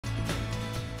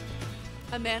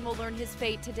A man will learn his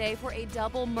fate today for a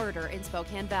double murder in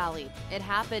Spokane Valley. It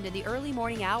happened in the early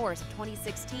morning hours of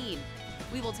 2016.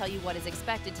 We will tell you what is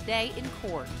expected today in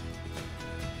court.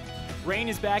 Rain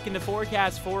is back in the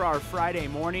forecast for our Friday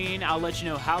morning. I'll let you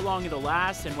know how long it'll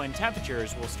last and when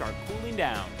temperatures will start cooling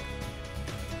down.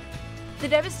 The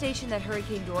devastation that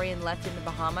Hurricane Dorian left in the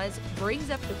Bahamas brings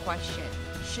up the question,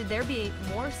 should there be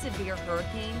more severe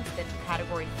hurricanes than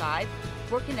Category 5?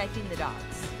 We're connecting the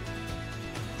dots.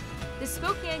 The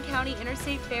Spokane County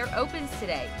Interstate Fair opens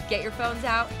today. Get your phones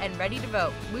out and ready to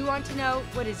vote. We want to know,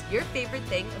 what is your favorite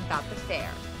thing about the fair?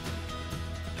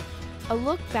 A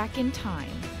look back in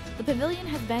time. The pavilion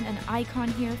has been an icon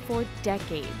here for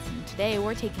decades, and today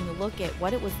we're taking a look at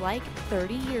what it was like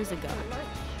 30 years ago.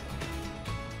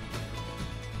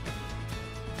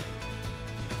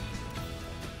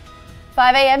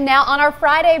 "5 a.m. now on our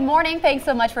Friday morning. Thanks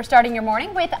so much for starting your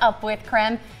morning with Up with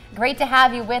KREM. Great to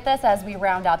have you with us as we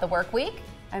round out the work week.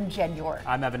 I'm Jen York.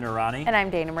 I'm Evan Narani. And I'm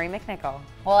Dana Marie McNichol.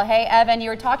 Well, hey, Evan, you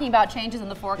were talking about changes in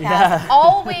the forecast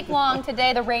all week long.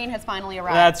 Today, the rain has finally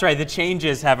arrived. That's right. The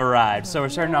changes have arrived. So we're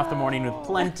starting off the morning with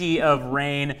plenty of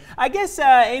rain. I guess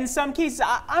in some cases,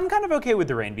 I'm kind of okay with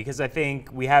the rain because I think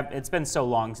it's been so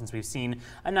long since we've seen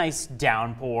a nice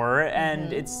downpour,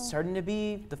 and it's starting to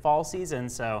be the fall season.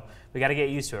 So we got to get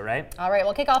used to it, right? All right,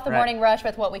 we'll kick off the morning rush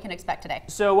with what we can expect today.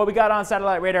 So what we got on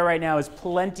satellite radar right now is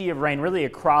plenty of rain really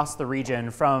across the region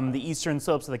from the eastern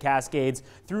slopes of the Cascades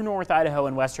through North Idaho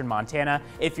and western Montana.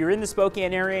 If you're in the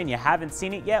Spokane area and you haven't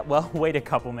seen it yet, well, wait a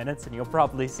couple minutes and you'll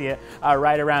probably see it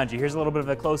right around you. Here's a little bit of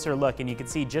a closer look, and you can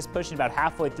see just pushing about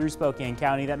halfway through Spokane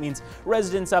County. That means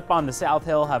residents up on the South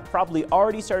Hill have probably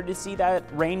already started to see that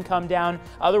rain come down.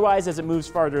 Otherwise, as it moves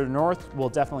farther north, we'll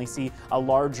definitely see a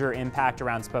larger impact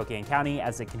around Spokane County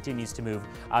as it continues to move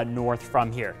north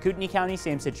from here. Kootenai County,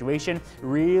 same situation,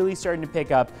 really starting to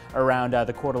pick up around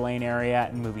the Coeur d'Alene area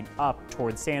and moving up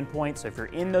towards Sandpoint. So if you're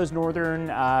in those northern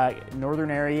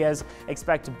areas,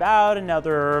 expect about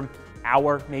another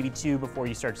hour, maybe two, before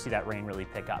you start to see that rain really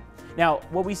pick up. Now,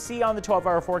 what we see on the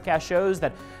 12-hour forecast shows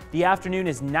that the afternoon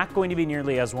is not going to be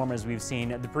nearly as warm as we've seen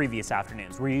the previous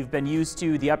afternoons. We've been used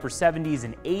to the upper 70s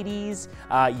and 80s.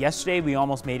 Yesterday, we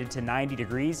almost made it to 90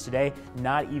 degrees. Today,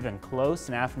 not even close.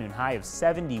 An afternoon high of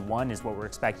 71 is what we're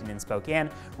expecting in Spokane.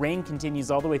 Rain continues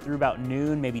all the way through about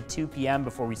noon, maybe 2 p.m.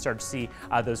 before we start to see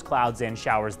those clouds and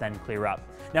showers then clear up.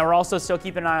 Now, we're also still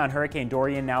keeping an eye on Hurricane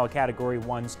Dorian, now a Category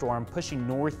 1 storm, pushing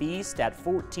northeast at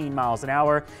 14 miles an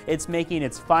hour. It's making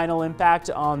its final impact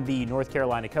on the North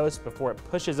Carolina coast before it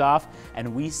pushes off,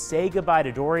 and we say goodbye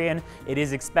to Dorian. It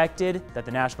is expected that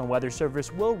the National Weather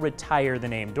Service will retire the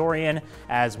name Dorian,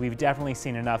 as we've definitely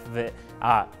seen enough of it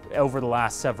over the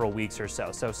last several weeks or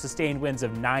so. So sustained winds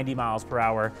of 90 miles per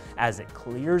hour as it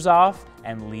clears off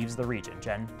and leaves the region.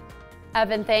 Jen?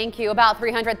 Evan, thank you. About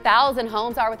 300,000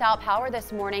 homes are without power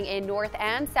this morning in North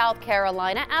and South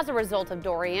Carolina as a result of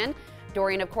Dorian.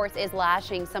 Dorian, of course, is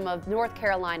lashing some of North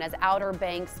Carolina's Outer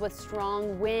Banks with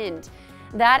strong wind.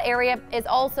 That area is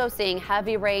also seeing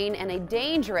heavy rain and a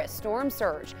dangerous storm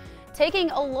surge. Taking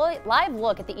a live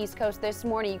look at the East Coast this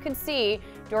morning, you can see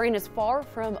Dorian is far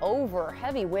from over.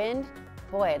 Heavy wind.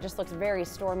 Boy, it just looks very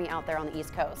stormy out there on the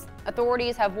East Coast.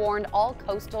 Authorities have warned all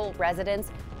coastal residents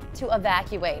to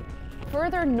evacuate.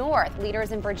 Further north,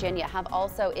 leaders in Virginia have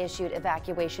also issued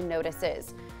evacuation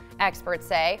notices. Experts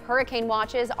say hurricane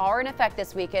watches are in effect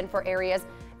this weekend for areas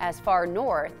as far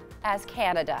north as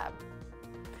Canada.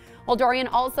 Well, Dorian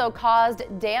also caused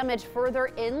damage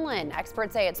further inland.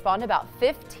 Experts say it spawned about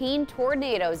 15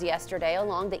 tornadoes yesterday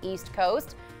along the East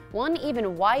Coast. One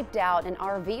even wiped out an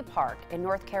RV park in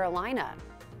North Carolina.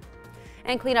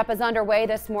 And cleanup is underway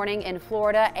this morning in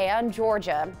Florida and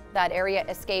Georgia. That area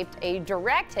escaped a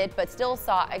direct hit but still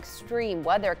saw extreme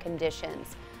weather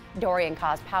conditions. Dorian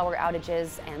caused power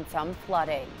outages and some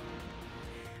flooding.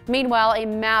 Meanwhile, a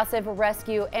massive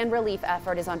rescue and relief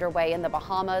effort is underway in the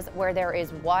Bahamas, where there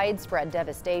is widespread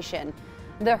devastation.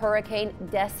 The hurricane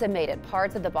decimated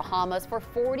parts of the Bahamas for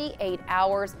 48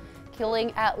 hours,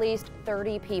 killing at least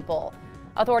 30 people.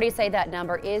 Authorities say that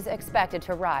number is expected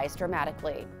to rise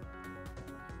dramatically.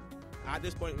 At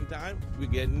this point in time,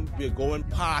 we're going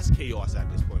past chaos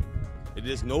at this point. It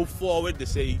is no forward to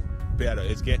say better.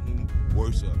 It's getting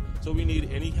worse. So we need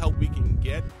any help we can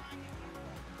get.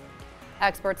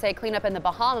 Experts say cleanup in the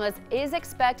Bahamas is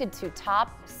expected to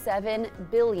top $7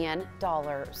 billion.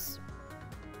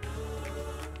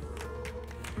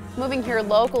 Moving here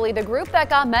locally, the group that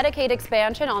got Medicaid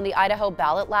expansion on the Idaho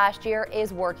ballot last year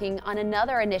is working on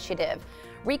another initiative.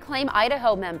 Reclaim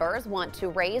Idaho members want to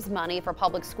raise money for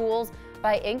public schools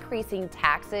by increasing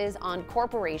taxes on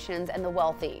corporations and the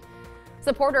wealthy.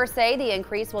 Supporters say the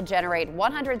increase will generate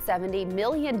 $170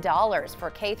 million for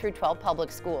K-12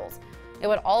 public schools. It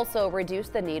would also reduce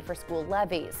the need for school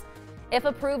levies. If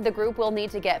approved, the group will need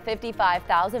to get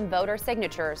 55,000 voter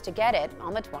signatures to get it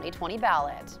on the 2020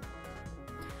 ballot.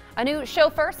 A new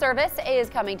chauffeur service is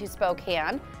coming to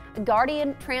Spokane.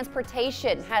 Guardian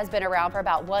Transportation has been around for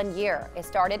about 1 year. It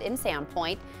started in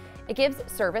Sandpoint. It gives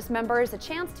service members a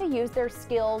chance to use their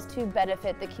skills to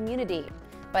benefit the community.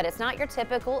 But it's not your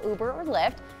typical Uber or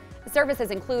Lyft. The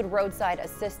services include roadside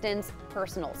assistance,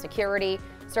 personal security,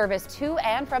 service to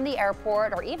and from the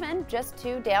airport, or even just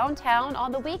to downtown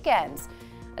on the weekends.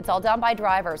 It's all done by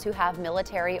drivers who have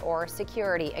military or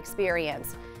security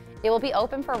experience. It will be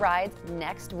open for rides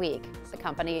next week. The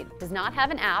company does not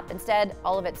have an app. Instead,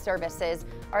 all of its services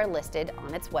are listed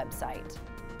on its website.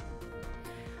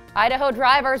 Idaho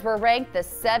drivers were ranked the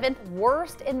 7th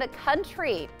worst in the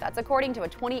country. That's according to a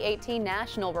 2018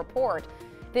 national report.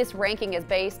 This ranking is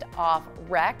based off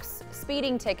wrecks,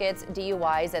 speeding tickets,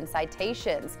 DUIs, and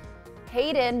citations.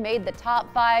 Hayden made the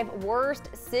top 5 worst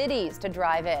cities to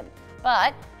drive in,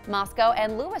 but Moscow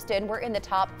and Lewiston were in the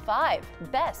top 5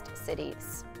 best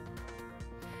cities.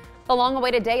 The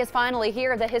long-awaited day is finally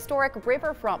here. The historic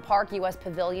Riverfront Park U.S.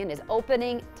 Pavilion is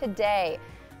opening today.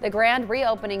 The grand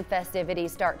reopening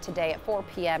festivities start today at 4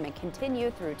 p.m. and continue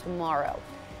through tomorrow.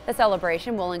 The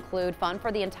celebration will include fun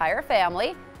for the entire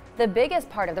family. The biggest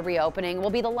part of the reopening will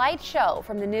be the light show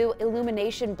from the new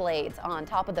illumination blades on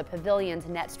top of the pavilion's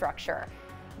net structure.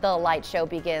 The light show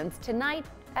begins tonight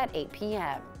at 8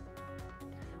 p.m.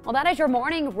 Well, that is your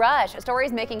morning rush.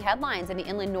 Stories making headlines in the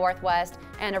inland Northwest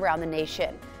and around the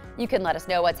nation. You can let us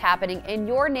know what's happening in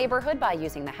your neighborhood by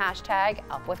using the hashtag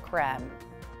 #UpWithKREM.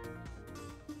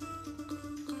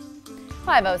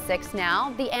 5:06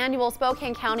 now. The annual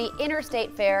Spokane County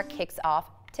Interstate Fair kicks off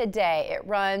today. It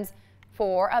runs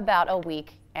for about a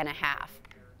week and a half.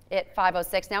 At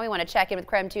 5:06 now, we want to check in with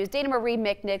KREM 2's Dana Marie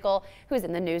McNichol, who's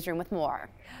in the newsroom with more.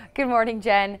 Good morning,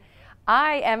 Jen.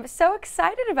 I am so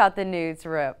excited about the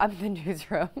newsroom.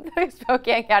 The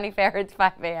Spokane County Fair. It's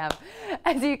 5 a.m.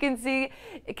 As you can see,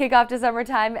 kickoff to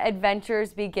summertime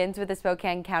adventures begins with the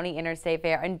Spokane County Interstate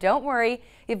Fair. And don't worry,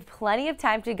 you have plenty of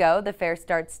time to go. The fair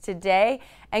starts today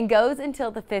and goes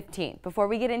until the 15th. Before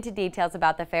we get into details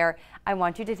about the fair, I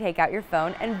want you to take out your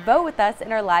phone and vote with us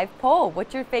in our live poll.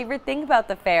 What's your favorite thing about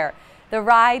the fair? The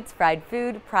rides, fried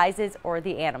food, prizes, or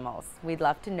the animals? We'd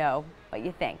love to know what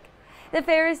you think. The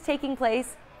fair is taking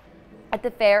place at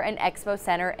the Fair and Expo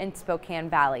Center in Spokane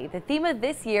Valley. The theme of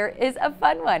this year is a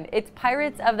fun one. It's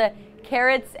Pirates of the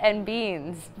Carrots and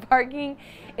Beans. Parking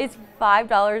is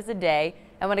 $5 a day.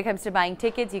 And when it comes to buying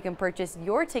tickets, you can purchase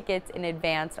your tickets in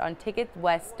advance on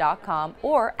ticketswest.com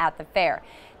or at the fair.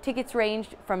 Tickets range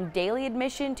from daily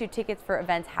admission to tickets for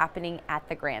events happening at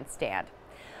the grandstand.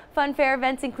 Fun fair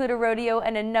events include a rodeo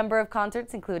and a number of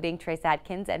concerts, including Trace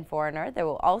Adkins and Foreigner. There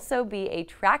will also be a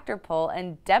tractor pull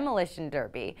and demolition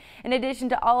derby, in addition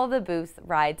to all of the booths,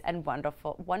 rides, and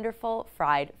wonderful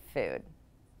fried food.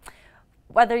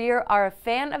 Whether you are a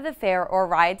fan of the fair or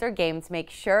rides or games, make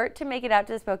sure to make it out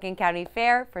to the Spokane County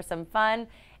Fair for some fun.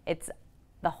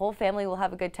 The whole family will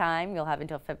have a good time. You'll have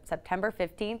until September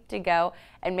 15th to go,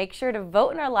 and make sure to vote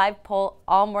in our live poll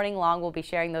all morning long. We'll be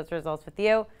sharing those results with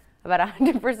you. About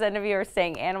 100% of you are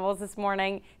saying animals this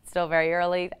morning. It's still very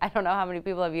early. I don't know how many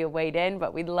people of you have weighed in,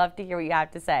 but we'd love to hear what you have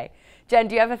to say. Jen,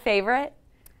 do you have a favorite?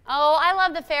 Oh, I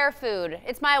love the fair food.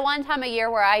 It's my one time a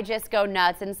year where I just go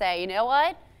nuts and say, you know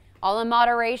what? All in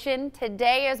moderation.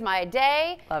 Today is my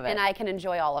day. Love it. And I can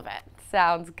enjoy all of it.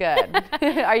 Sounds good.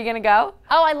 Are you going to go?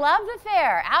 Oh, I love the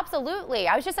fair. Absolutely.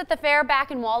 I was just at the fair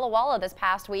back in Walla Walla this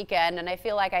past weekend, and I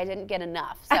feel like I didn't get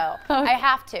enough, so I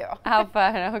have to. How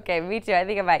fun. Okay, me too. I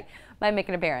think I might make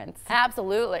an appearance.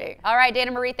 Absolutely. All right,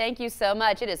 Dana Marie, thank you so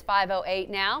much. It is 5:08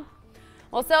 now.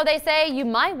 Well, so they say you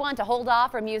might want to hold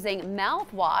off from using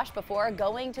mouthwash before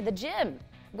going to the gym.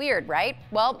 Weird, right?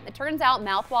 Well, it turns out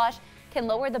mouthwash can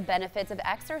lower the benefits of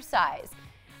exercise.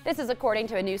 This is according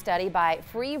to a new study by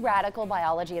Free Radical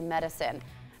Biology and Medicine.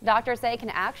 Doctors say it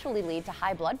can actually lead to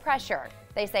high blood pressure.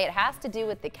 They say it has to do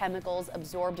with the chemicals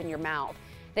absorbed in your mouth.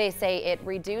 They say it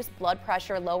reduced blood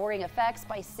pressure lowering effects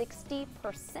by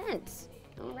 60%.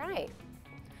 All right.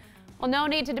 Well, no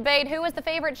need to debate who is the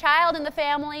favorite child in the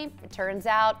family. It turns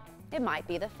out it might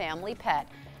be the family pet.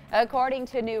 According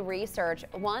to new research,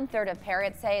 1/3 of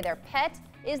parents say their pet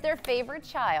is their favorite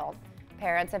child.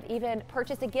 Parents have even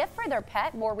purchased a gift for their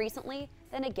pet more recently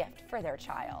than a gift for their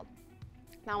child.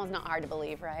 That one's not hard to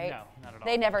believe, right? No, not at all.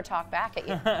 They never talk back at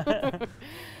you.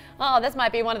 Oh, this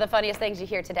might be one of the funniest things you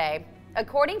hear today.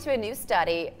 According to a new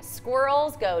study,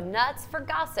 squirrels go nuts for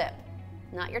gossip.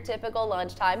 Not your typical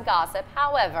lunchtime gossip.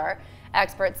 However,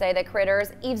 experts say that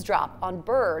critters eavesdrop on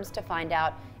birds to find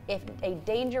out if a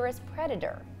dangerous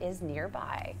predator is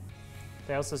nearby.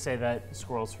 They also say that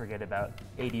squirrels forget about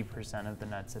 80% of the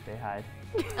nuts that they hide.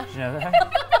 Did you know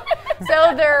that?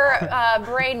 So their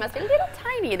brain must be a little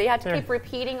tiny. They have to keep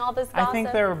repeating all this gossip. I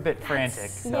think they're a bit frantic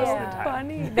most of the time.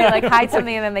 Funny. They like hide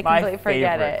something and then they completely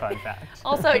forget My it. favorite fun fact.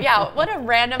 Also, yeah, what a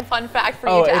random fun fact for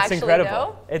you to it's actually incredible.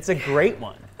 know. It's a great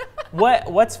one.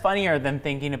 What's funnier than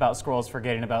thinking about squirrels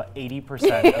forgetting about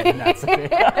 80% of the nuts that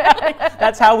they hide?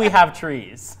 That's how we have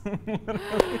trees.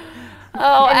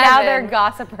 Oh, and now Evan. they're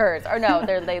gossipers. Or no,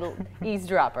 they're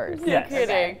eavesdroppers. Yes.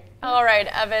 Kidding. All right,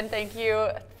 Evan, thank you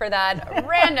for that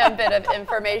random bit of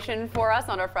information for us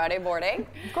on a Friday morning.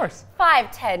 Of course.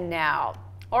 5:10 now.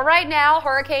 Well, right now,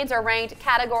 hurricanes are ranked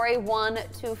category 1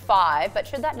 to 5, but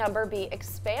should that number be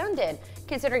expanded,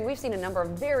 considering we've seen a number of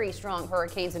very strong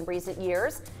hurricanes in recent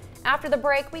years? After the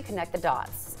break, we connect the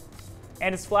dots.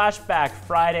 And it's Flashback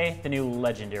Friday. The new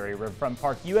legendary Riverfront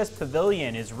Park U.S.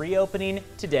 Pavilion is reopening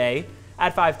today.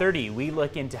 At 5:30, we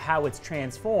look into how it's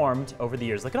transformed over the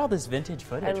years. Look at all this vintage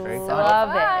footage. Very fun. Love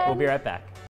it. We'll be right back.